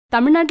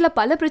தமிழ்நாட்டில்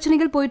பல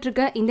பிரச்சனைகள் போயிட்டு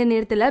இருக்க இந்த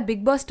நேரத்தில்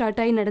பிக் பாஸ் ஸ்டார்ட்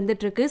ஆகி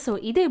நடந்துட்டு இருக்கு. ஸோ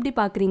இதை எப்படி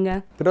பார்க்குறீங்க?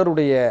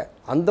 பிறருடைய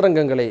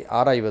அந்தரங்கங்களை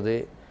ஆராய்வது,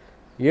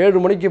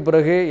 7 மணிக்கு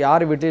பிறகு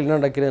யார் வீட்டில் என்ன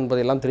நடக்கிறது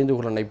என்பதையெல்லாம் தெரிந்து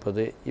கொள்ள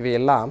நினைப்பது,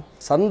 இவையெல்லாம்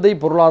சந்தை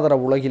பொருளாதார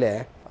உலகில்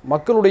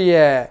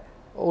மக்களுடைய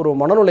ஒரு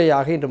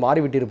மனநிலையாக இன்று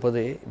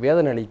மாறிவிட்டிருப்பது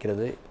வேதனை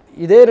அளிக்கிறது.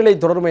 இதே நிலை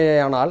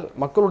தொடர்மையானால்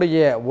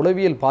மக்களுடைய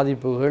உளவியல்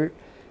பாதிப்புகள்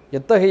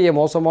எத்தகைய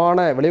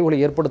மோசமான விளைவுகளை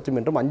ஏற்படுத்தும்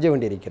என்றும் அஞ்ச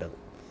வேண்டியிருக்கிறது.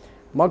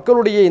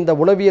 மக்களுடைய இந்த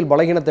உளவியல்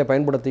பலகீனத்தை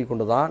பயன்படுத்தி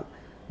கொண்டுதான்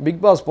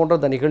பிக் பாஸ் போன்ற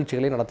இந்த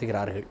நிகழ்ச்சிகளை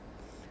நடத்துகிறார்கள்.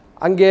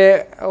 அங்கே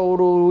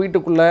ஒரு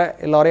வீட்டுக்குள்ளே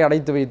எல்லாரையும்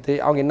அடைத்து வைத்து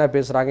அவங்க என்ன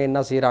பேசுகிறாங்க, என்ன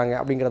செய்கிறாங்க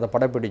அப்படிங்கிறத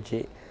படப்பிடித்து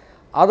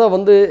அதை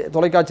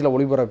தொலைக்காட்சியில்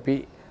ஒளிபரப்பி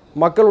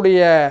மக்களுடைய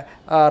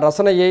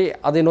ரசனையை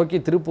அதை நோக்கி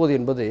திருப்புவது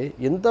என்பது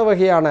எந்த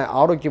வகையான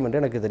ஆரோக்கியம்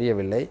என்று எனக்கு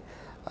தெரியவில்லை.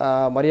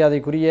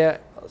 மரியாதைக்குரிய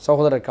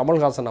சகோதரர்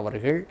கமல் ஹாசன்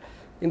அவர்கள்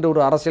இன்று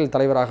ஒரு அரசியல்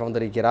தலைவராக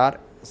வந்திருக்கிறார்.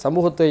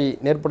 சமூகத்தை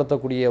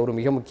நேர்படுத்தக்கூடிய ஒரு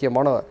மிக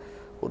முக்கியமான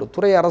ஒரு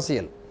துறை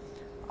அரசியல்.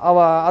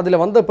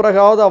 அதில் வந்த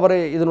பிறகாவது அவர்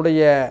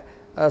இதனுடைய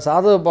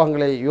சாதக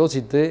பாகங்களை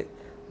யோசித்து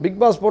பிக்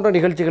பாஸ் போன்ற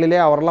நிகழ்ச்சிகளிலே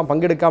அவரெல்லாம்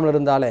பங்கெடுக்காமல்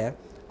இருந்தாலே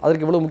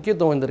அதற்கு இவ்வளோ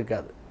முக்கியத்துவம்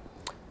வந்திருக்காது.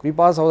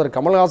 குறிப்பாக சகோதரர்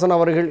கமல்ஹாசன்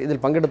அவர்கள்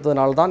இதில்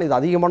பங்கெடுத்ததினால்தான் இது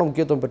அதிகமான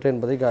முக்கியத்துவம் பெற்று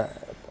என்பதை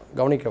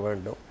கவனிக்க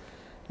வேண்டும்.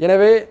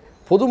 எனவே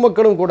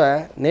பொதுமக்களும் கூட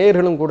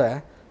நேயர்களும் கூட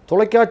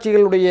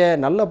தொலைக்காட்சிகளுடைய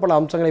நல்ல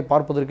பல அம்சங்களை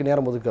பார்ப்பதற்கு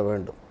நேரம் ஒதுக்க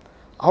வேண்டும்.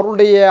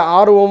 அவருடைய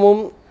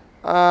ஆர்வமும்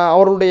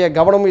அவருடைய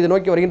கவனமும் இதை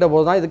நோக்கி வருகின்ற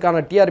போது தான்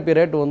இதுக்கான டிஆர்பி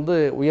ரேட்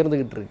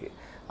உயர்ந்துக்கிட்டு இருக்குது.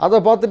 அதை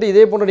பார்த்துட்டு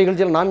இதே போன்ற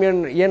நிகழ்ச்சிகள் நாம்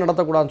ஏன்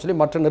நடத்தக்கூடாதுன்னு சொல்லி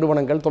மற்ற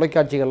நிறுவனங்கள்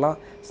தொலைக்காட்சிகள்லாம்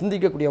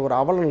சிந்திக்கக்கூடிய ஒரு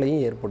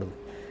அவலநிலையும் ஏற்படுது.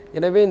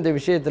 எனவே இந்த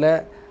விஷயத்தில்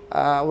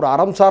ஒரு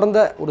அறம் சார்ந்த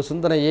ஒரு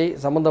சிந்தனையை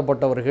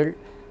சம்பந்தப்பட்டவர்கள்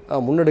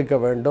முன்னெடுக்க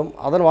வேண்டும்.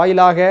 அதன்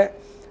வாயிலாக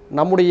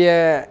நம்முடைய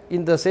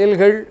இந்த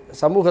செயல்கள்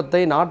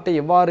சமூகத்தை, நாட்டை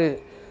எவ்வாறு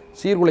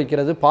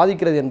சீர்குலைக்கிறது,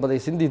 பாதிக்கிறது என்பதை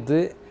சிந்தித்து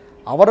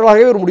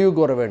அவர்களாகவே ஒரு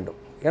முடிவுக்கு வர வேண்டும்.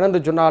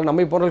 ஏனென்று சொன்னால்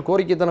நம்மை போன்ற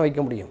கோரிக்கை தானே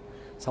வைக்க முடியும்,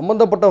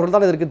 சம்பந்தப்பட்டவர்கள்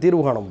தான் இதற்கு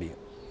தீர்வு காண முடியும்.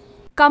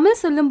 கமல்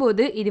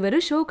சொல்லும்போது இது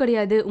வெறும் ஷோ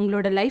கிடையாது,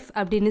 உங்களோட லைஃப்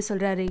அப்படின்னு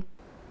சொல்கிறாரு.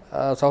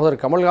 சகோதரர்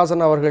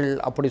கமல்ஹாசன் அவர்கள்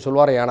அப்படி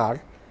சொல்வாரே, ஆனால்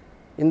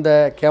இந்த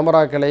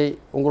கேமராக்களை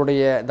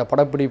உங்களுடைய இந்த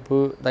படப்பிடிப்பு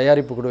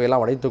தயாரிப்பு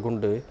குழுவையெல்லாம் அழைத்து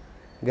கொண்டு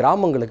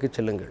கிராமங்களுக்கு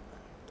செல்லுங்கள்.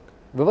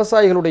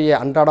 விவசாயிகளுடைய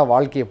அன்றாட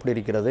வாழ்க்கை எப்படி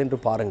இருக்கிறது என்று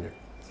பாருங்கள்.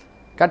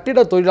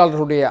 கட்டிட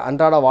தொழிலாளர்களுடைய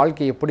அன்றாட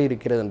வாழ்க்கை எப்படி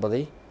இருக்கிறது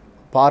என்பதை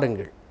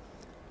பாருங்கள்.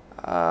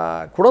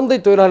 குழந்தை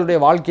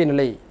தொழிலாளர்களுடைய வாழ்க்கை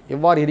நிலை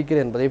எவ்வாறு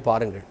இருக்கிறது என்பதை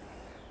பாருங்கள்.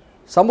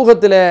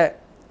 சமூகத்தில்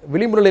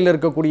விளிம்புநிலையில்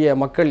இருக்கக்கூடிய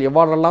மக்கள்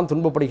எவ்வாறெல்லாம்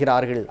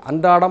துன்பப்படுகிறார்கள்,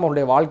 அன்றாடம்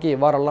அவருடைய வாழ்க்கை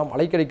எவ்வாறெல்லாம்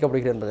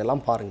அலைக்கழிக்கப்படுகிறது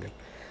என்பதெல்லாம் பாருங்கள்.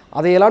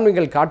 அதையெல்லாம்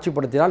நீங்கள்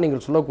காட்சிப்படுத்தினால்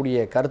நீங்கள் சொல்லக்கூடிய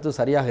கருத்து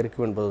சரியாக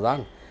இருக்கும்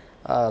என்பதுதான்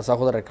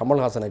சகோதரர்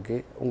கமல்ஹாசனுக்கு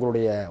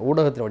உங்களுடைய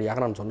ஊடகத்தின்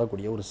வழியாக நான்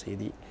சொல்லக்கூடிய ஒரு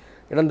செய்தி.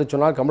 என்று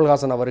சொன்னால்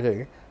கமல்ஹாசன் அவர்கள்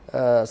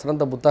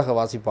சிறந்த புத்தக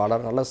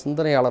வாசிப்பாளர், நல்ல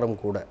சிந்தனையாளரும்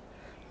கூட.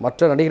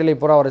 மற்ற நடிகர்களை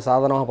பூரா அவரை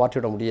சாதனமாக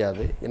மாற்றிவிட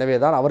முடியாது. எனவே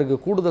தான் அவருக்கு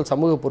கூடுதல்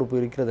சமூக பொறுப்பு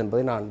இருக்கிறது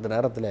என்பதை நான் இந்த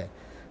நேரத்தில்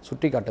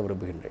சுட்டி காட்ட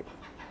விரும்புகின்றேன்.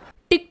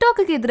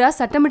 டிக்டாக்கு எதிராக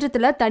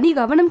சட்டமன்றத்தில் தனி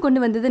கவனம் கொண்டு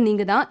வந்தது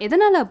நீங்கள் தான்.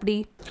 எதனால் அப்படி?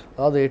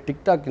 அதாவது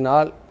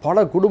டிக்டாக்கினால்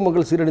பல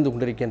குடும்பங்கள் சீரழிந்து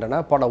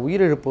கொண்டிருக்கின்றன, பல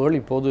உயிரிழப்புகள்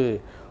இப்போது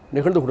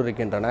நிகழ்ந்து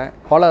கொண்டிருக்கின்றன.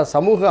 பல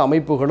சமூக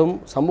அமைப்புகளும்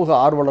சமூக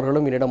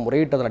ஆர்வலர்களும் என்னிடம்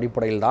முறையிட்டதன்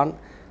அடிப்படையில் தான்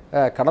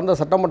கடந்த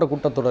சட்டமன்ற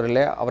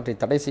கூட்டத்தொடரில் அவற்றை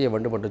தடை செய்ய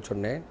வேண்டும் என்று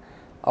சொன்னேன்.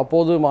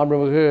 அப்போது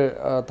மாண்புமிகு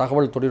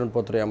தகவல்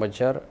தொழில்நுட்பத்துறை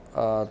அமைச்சர்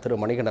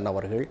திரு மணிகண்டன்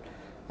அவர்கள்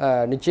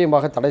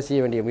நிச்சயமாக தடை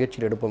செய்ய வேண்டிய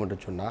முயற்சியில் எடுப்போம் என்று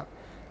சொன்னார்.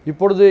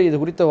 இப்பொழுது இது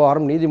குறித்த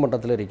விவகாரம்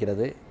நீதிமன்றத்தில்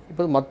இருக்கிறது.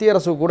 இப்போது மத்திய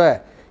அரசு கூட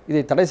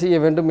இதை தடை செய்ய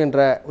வேண்டும் என்ற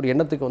ஒரு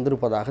எண்ணத்துக்கு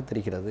வந்திருப்பதாக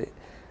தெரிகிறது.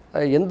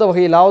 எந்த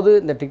வகையிலாவது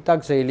இந்த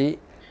டிக்டாக்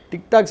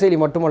செயலி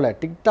மட்டுமல்ல,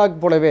 டிக்டாக்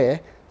போலவே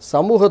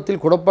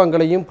சமூகத்தில்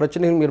குழப்பங்களையும்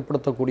பிரச்சனைகளும்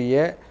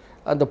ஏற்படுத்தக்கூடிய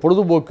அந்த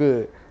பொழுதுபோக்கு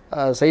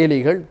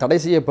செயலிகள் தடை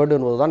செய்யப்படும்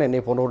என்பதுதான்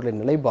என்னை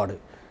போன்றவர்களின் நிலைப்பாடு.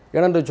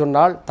 ஏனென்று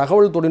சொன்னால்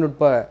தகவல்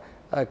தொழில்நுட்ப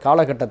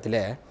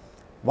காலகட்டத்தில்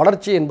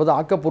வளர்ச்சி என்பது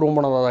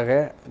ஆக்கப்பூர்வமானதாக,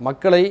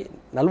 மக்களை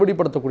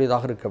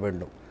நல்வழிப்படுத்தக்கூடியதாக இருக்க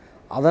வேண்டும்.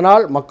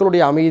 அதனால்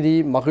மக்களுடைய அமைதி,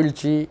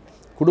 மகிழ்ச்சி,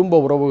 குடும்ப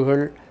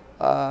உறவுகள்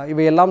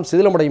இவையெல்லாம்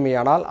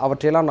சிதிலமடைமையானால்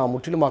அவற்றையெல்லாம் நாம்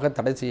முற்றிலுமாக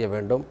தடை செய்ய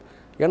வேண்டும்.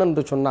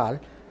 ஏனென்று சொன்னால்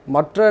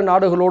மற்ற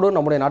நாடுகளோடு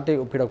நம்முடைய நாட்டை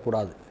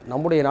ஒப்பிடக்கூடாது.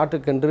 நம்முடைய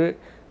நாட்டுக்கென்று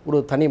ஒரு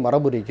தனி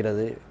மரபு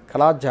இருக்கிறது.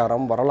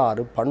 கலாச்சாரம்,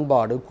 வரலாறு,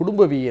 பண்பாடு,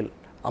 குடும்பவியல்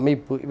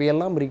அமைப்பு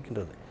இவையெல்லாம்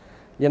இருக்கின்றது.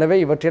 எனவே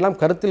இவற்றையெல்லாம்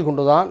கருத்தில்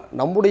கொண்டுதான்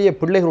நம்முடைய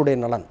பிள்ளைகளுடைய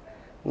நலன்,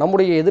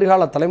 நம்முடைய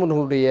எதிர்கால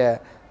தலைமுறைகளுடைய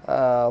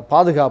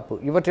பாதுகாப்பு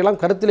இவற்றையெல்லாம்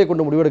கருத்திலே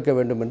கொண்டு முடிவெடுக்க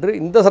வேண்டும் என்று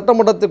இந்த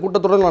சட்டமன்றத்து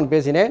கூட்டத்தொடரில் நான்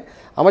பேசினேன்.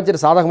 அமைச்சர்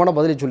சாதகமான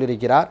பதிலை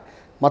சொல்லியிருக்கிறார்.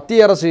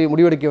 மத்திய அரசு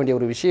முடிவெடுக்க வேண்டிய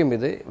ஒரு விஷயம்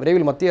இது.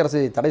 விரைவில் மத்திய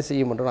அரசு தடை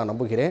செய்யும் என்று நான்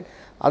நம்புகிறேன்.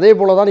 அதே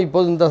போல தான்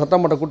இப்போது இந்த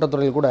சட்டமன்ற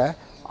கூட்டத்தொடரில் கூட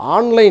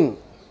ஆன்லைன்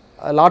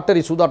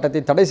லாட்டரி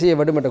சூதாட்டத்தை தடை செய்ய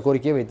வேண்டும் என்ற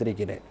கோரிக்கையை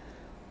வைத்திருக்கிறேன்.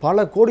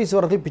 பல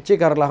கோடீஸ்வரர்கள்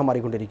பிச்சைக்காரர்களாக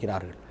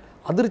மாறிக்கொண்டிருக்கிறார்கள்.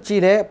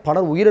 அதிர்ச்சியிலே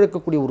பலர்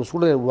உயிரிழக்கக்கூடிய ஒரு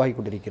சூழலை உருவாகி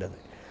கொண்டிருக்கிறது.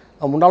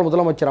 முன்னாள்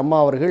முதலமைச்சர் அம்மா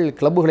அவர்கள்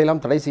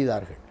கிளப்புகளெல்லாம் தடை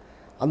செய்தார்கள்.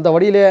 அந்த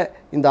வழியிலே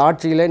இந்த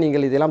ஆட்சியிலே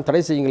நீங்கள் இதெல்லாம் தடை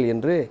செய்யுங்கள்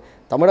என்று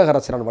தமிழக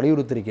அரசு நான்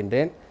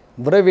வலியுறுத்தியிருக்கின்றேன்.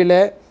 விரைவில்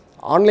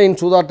ஆன்லைன்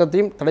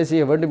சூதாட்டத்தையும் தடை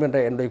செய்ய வேண்டும் என்ற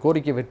என்னுடைய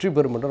கோரிக்கை வெற்றி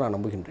பெறும் என்று நான்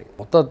நம்புகின்றேன்.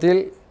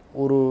 மொத்தத்தில்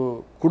ஒரு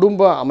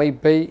குடும்ப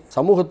அமைப்பை,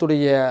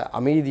 சமூகத்துடைய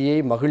அமைதியை,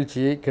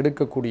 மகிழ்ச்சியை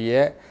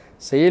கெடுக்கக்கூடிய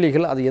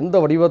செயலிகள் அது எந்த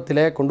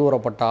வடிவத்திலே கொண்டு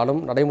வரப்பட்டாலும்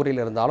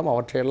நடைமுறையில் இருந்தாலும்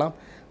அவற்றையெல்லாம்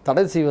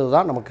தடை செய்வது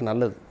தான் நமக்கு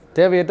நல்லது.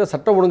 தேவையற்ற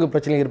சட்ட ஒழுங்கு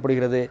பிரச்சனை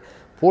ஏற்படுகிறது,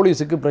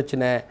 போலீஸுக்கு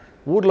பிரச்சனை,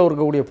 ஊரில்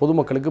இருக்கக்கூடிய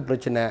பொதுமக்களுக்கு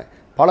பிரச்சனை,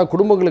 பல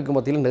குடும்பங்களுக்கு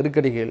மத்தியில்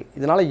நெருக்கடிகள்,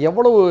 இதனால்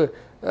எவ்வளவு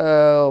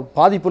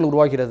பாதிப்புகள்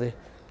உருவாகிறது.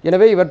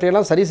 எனவே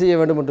இவற்றையெல்லாம் சரி செய்ய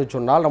வேண்டும் என்று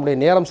சொன்னால், நம்முடைய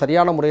நேரம்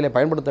சரியான முறையில்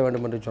பயன்படுத்த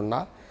வேண்டும் என்று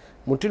சொன்னால்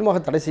முற்றிலுமாக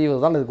தடை செய்வது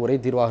தான் இதுக்கு ஒரே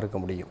தீர்வாக இருக்க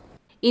முடியும்.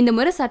 இந்த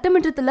முறை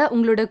சட்டமன்றத்தில்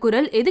உங்களோட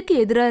குரல் எதுக்கு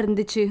எதிராக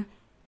இருந்துச்சு?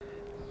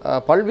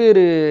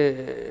 பல்வேறு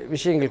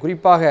விஷயங்கள்,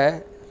 குறிப்பாக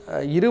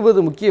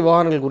 20 முக்கிய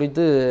விவகாரங்கள்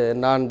குறித்து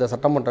நான் இந்த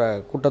சட்டமன்ற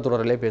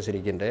கூட்டத்தொடரிலே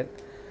பேசியிருக்கின்றேன்.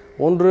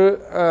 ஒன்று,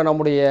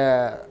 நம்முடைய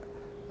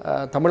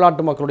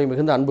தமிழ்நாட்டு மக்களுடைய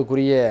மிகுந்த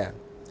அன்புக்குரிய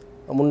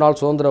முன்னாள்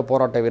சுதந்திர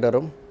போராட்ட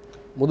வீரரும்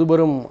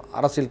முதுபெரும்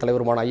அரசியல்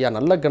தலைவருமான ஐயா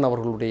நல்லக்கண்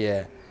அவர்களுடைய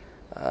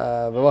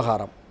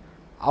விவகாரம்.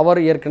 அவர்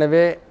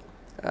ஏற்கனவே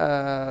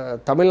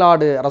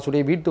தமிழ்நாடு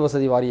அரசுடைய வீட்டு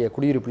வசதி வாரிய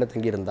குடியிருப்பில்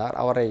தங்கியிருந்தார்.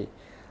 அவரை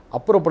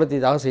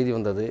அப்புறப்படுத்தியதாக செய்தி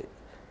வந்தது.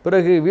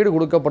 பிறகு வீடு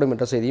கொடுக்கப்படும்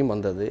என்ற செய்தியும்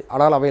வந்தது.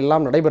 ஆனால்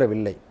அவையெல்லாம்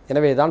நடைபெறவில்லை.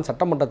 எனவே தான்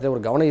சட்டமன்றத்தில்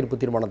ஒரு கவன ஈர்ப்பு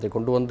தீர்மானத்தை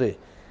கொண்டு வந்து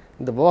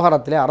இந்த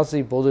விவகாரத்திலே அரசு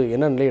இப்போது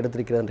என்ன நிலை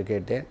எடுத்திருக்கிறது என்று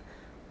கேட்டேன்.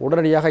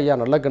 உடனடியாக ஐயா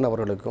நல்லக்கண்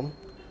அவர்களுக்கும்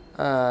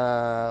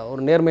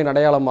ஒரு நேர்மை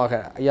அடையாளமாக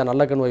ஐயா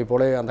நல்லக்கண்ணுவை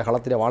போல அந்த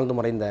காலத்திலே வாழ்ந்து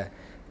மறைந்த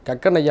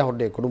கக்கன் ஐயா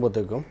அவருடைய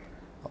குடும்பத்துக்கும்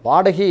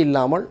வாடகை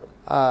இல்லாமல்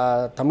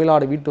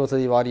தமிழ்நாடு வீட்டு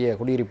வசதி வாரிய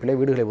குடியிருப்பிலே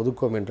வீடுகளை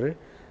ஒதுக்குவோம் என்று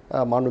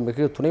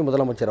மாண்புமிகு துணை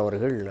முதலமைச்சர்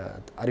அவர்கள்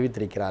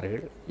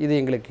அறிவித்திருக்கிறார்கள். இது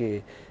எங்களுக்கு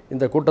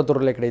இந்த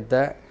கூட்டத்தொடரில் கிடைத்த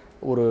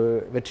ஒரு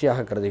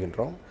வெற்றியாக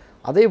கருதுகின்றோம்.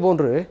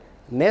 அதேபோன்று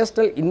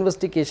நேஷ்னல்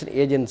இன்வெஸ்டிகேஷன்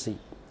ஏஜென்சி,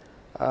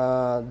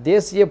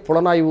 தேசிய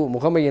புலனாய்வு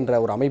முகமை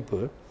என்ற ஒரு அமைப்பு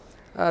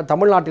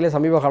தமிழ்நாட்டிலே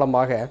சமீப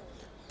காலமாக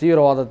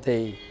தீவிரவாதத்தை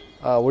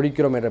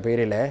ஒழிக்கிறோம் என்ற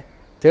பெயரில்,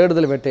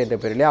 தேடுதல் வேட்டை என்ற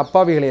பெயரிலே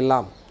அப்பாவிகளை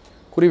எல்லாம்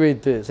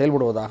குறிவைத்து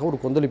செயல்படுவதாக ஒரு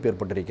கொந்தளிப்பு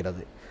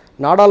ஏற்பட்டிருக்கிறது.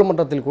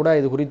 நாடாளுமன்றத்தில் கூட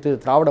இது குறித்து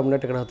திராவிட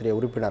முன்னேற்ற கழகத்துடைய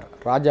உறுப்பினர்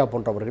ராஜா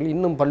போன்றவர்கள்,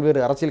 இன்னும் பல்வேறு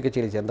அரசியல்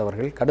கட்சிகளைச்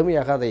சேர்ந்தவர்கள்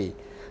கடுமையாக அதை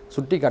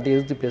சுட்டி காட்டி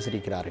எதிர்த்து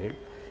பேசியிருக்கிறார்கள்.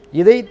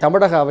 இதை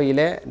தமிழக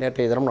அவையிலே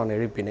நேற்றைய தினம் நான்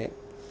எழுப்பினேன்.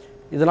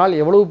 இதனால்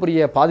எவ்வளவு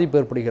பெரிய பாதிப்பு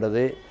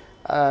ஏற்படுகிறது,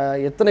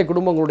 எத்தனை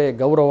குடும்பங்களுடைய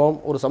கௌரவம்,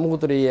 ஒரு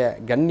சமூகத்துடைய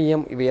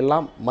கண்ணியம்,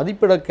 இவையெல்லாம்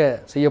மதிப்பிழக்க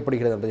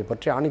செய்யப்படுகிறது என்பதை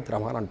பற்றி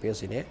ஆணித்தரமாக நான்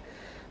பேசினேன்.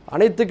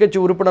 அனைத்து கட்சி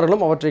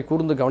உறுப்பினர்களும் அவற்றை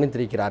கூர்ந்து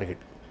கவனித்திருக்கிறார்கள்.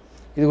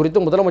 இது குறித்து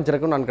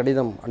முதலமைச்சருக்கும் நான்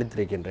கடிதம்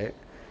அளித்திருக்கின்றேன்.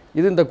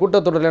 இது இந்த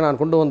கூட்டத்தொடரில் நான்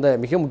கொண்டு வந்த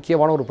மிக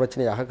முக்கியமான ஒரு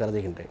பிரச்சனையாக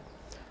கருதுகின்றேன்.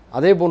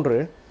 அதேபோன்று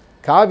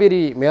காவிரி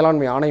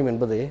மேலாண்மை ஆணையம்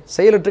என்பது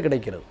செயலற்று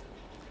கிடைக்கிறது.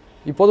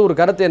 இப்போது ஒரு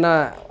கருத்து என்ன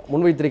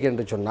முன்வைத்திருக்கிறேன்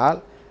என்று சொன்னால்,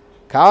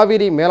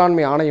 காவிரி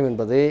மேலாண்மை ஆணையம்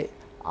என்பது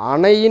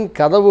அணையின்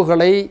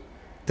கதவுகளை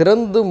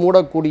திறந்து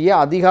மூடக்கூடிய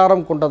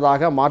அதிகாரம்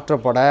கொண்டதாக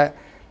மாற்றப்பட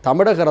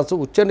தமிழக அரசு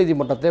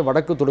உச்சநீதிமன்றத்தை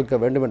வழக்கு தொடுக்க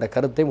வேண்டும் என்ற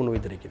கருத்தை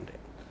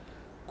முன்வைத்திருக்கின்றேன்.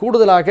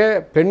 கூடுதலாக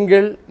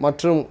பெண்கள்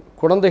மற்றும்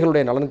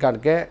குழந்தைகளுடைய நலன்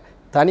காண்க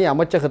தனி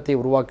அமைச்சகத்தை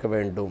உருவாக்க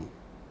வேண்டும்,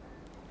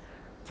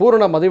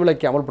 பூரண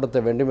மதுவிலக்கை அமல்படுத்த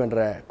வேண்டும் என்ற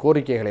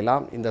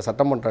கோரிக்கைகளெல்லாம் இந்த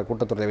சட்டமன்ற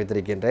கூட்டத்தொடரில்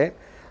வைத்திருக்கின்றேன்.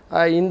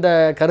 இந்த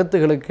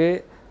கருத்துகளுக்கு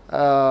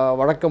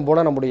வழக்கம்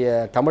போல நம்முடைய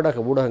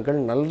தமிழக ஊடகங்கள்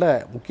நல்ல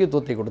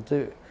முக்கியத்துவத்தை கொடுத்து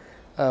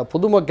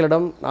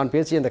பொதுமக்களிடம் நான்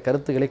பேசிய இந்த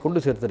கருத்துக்களை கொண்டு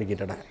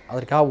சேர்த்திருக்கின்றன.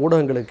 அதற்காக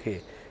ஊடகங்களுக்கு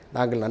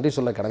நாங்கள் நன்றி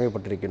சொல்ல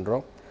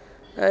கடமைப்பட்டிருக்கின்றோம்.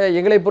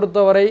 எங்களை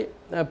பொறுத்தவரை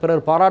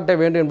பிறர் பாராட்ட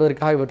வேண்டும்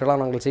என்பதற்காக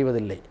இவற்றெல்லாம் நாங்கள்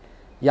செய்வதில்லை.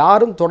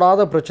 யாரும்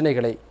தொடாத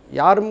பிரச்சனைகளை,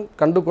 யாரும்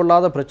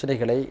கண்டுகொள்ளாத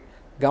பிரச்சனைகளை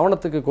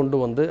கவனத்துக்கு கொண்டு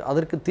வந்து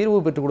அதற்கு தீர்வு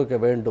பெற்றுக் கொடுக்க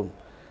வேண்டும்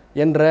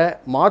என்ற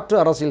மாற்று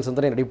அரசியல்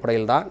சிந்தனை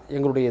அடிப்படையில் தான்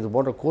எங்களுடைய இது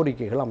போன்ற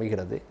கோரிக்கைகள்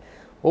அமைகிறது.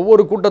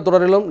 ஒவ்வொரு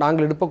கூட்டத்தொடரிலும்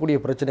நாங்கள் எழுப்பக்கூடிய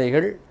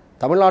பிரச்சனைகள்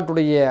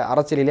தமிழ்நாட்டுடைய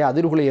அரசியலிலே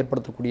அதிர்வுகளை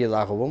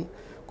ஏற்படுத்தக்கூடியதாகவும்,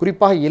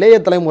 குறிப்பாக இளைய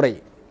தலைமுறை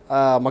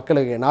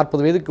மக்களுக்கு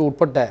 40 வயதுக்கு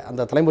உட்பட்ட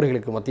அந்த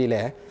தலைமுறைகளுக்கு மத்தியில்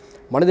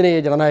மனிதநேய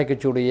ஜனநாயக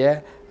கட்சியுடைய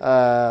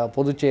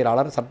பொதுச்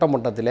செயலாளர்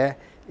சட்டமன்றத்தில்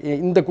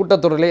இந்த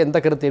கூட்டத்தொடரிலே எந்த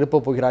கருத்தை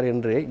எழுப்பப் போகிறார்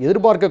என்று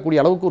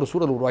எதிர்பார்க்கக்கூடிய அளவுக்கு ஒரு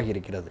சூழல் உருவாகி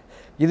இருக்கிறது.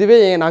 இதுவே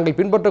நாங்கள்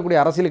பின்பற்றக்கூடிய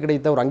அரசியல்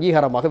கிடைத்த ஒரு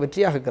அங்கீகாரமாக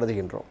வெற்றியாக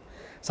கருதுகின்றோம்.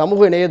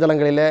 சமூக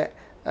இணையதளங்களில்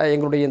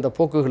எங்களுடைய இந்த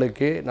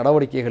போக்குகளுக்கு,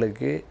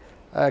 நடவடிக்கைகளுக்கு,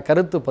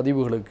 கருத்து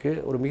பதிவுகளுக்கு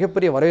ஒரு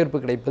மிகப்பெரிய வரவேற்பு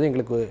கிடைப்பது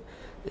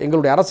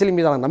எங்களுடைய அரசியல்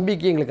மீதான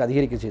நம்பிக்கை எங்களுக்கு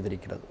அதிகரிக்க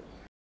செய்திருக்கிறது.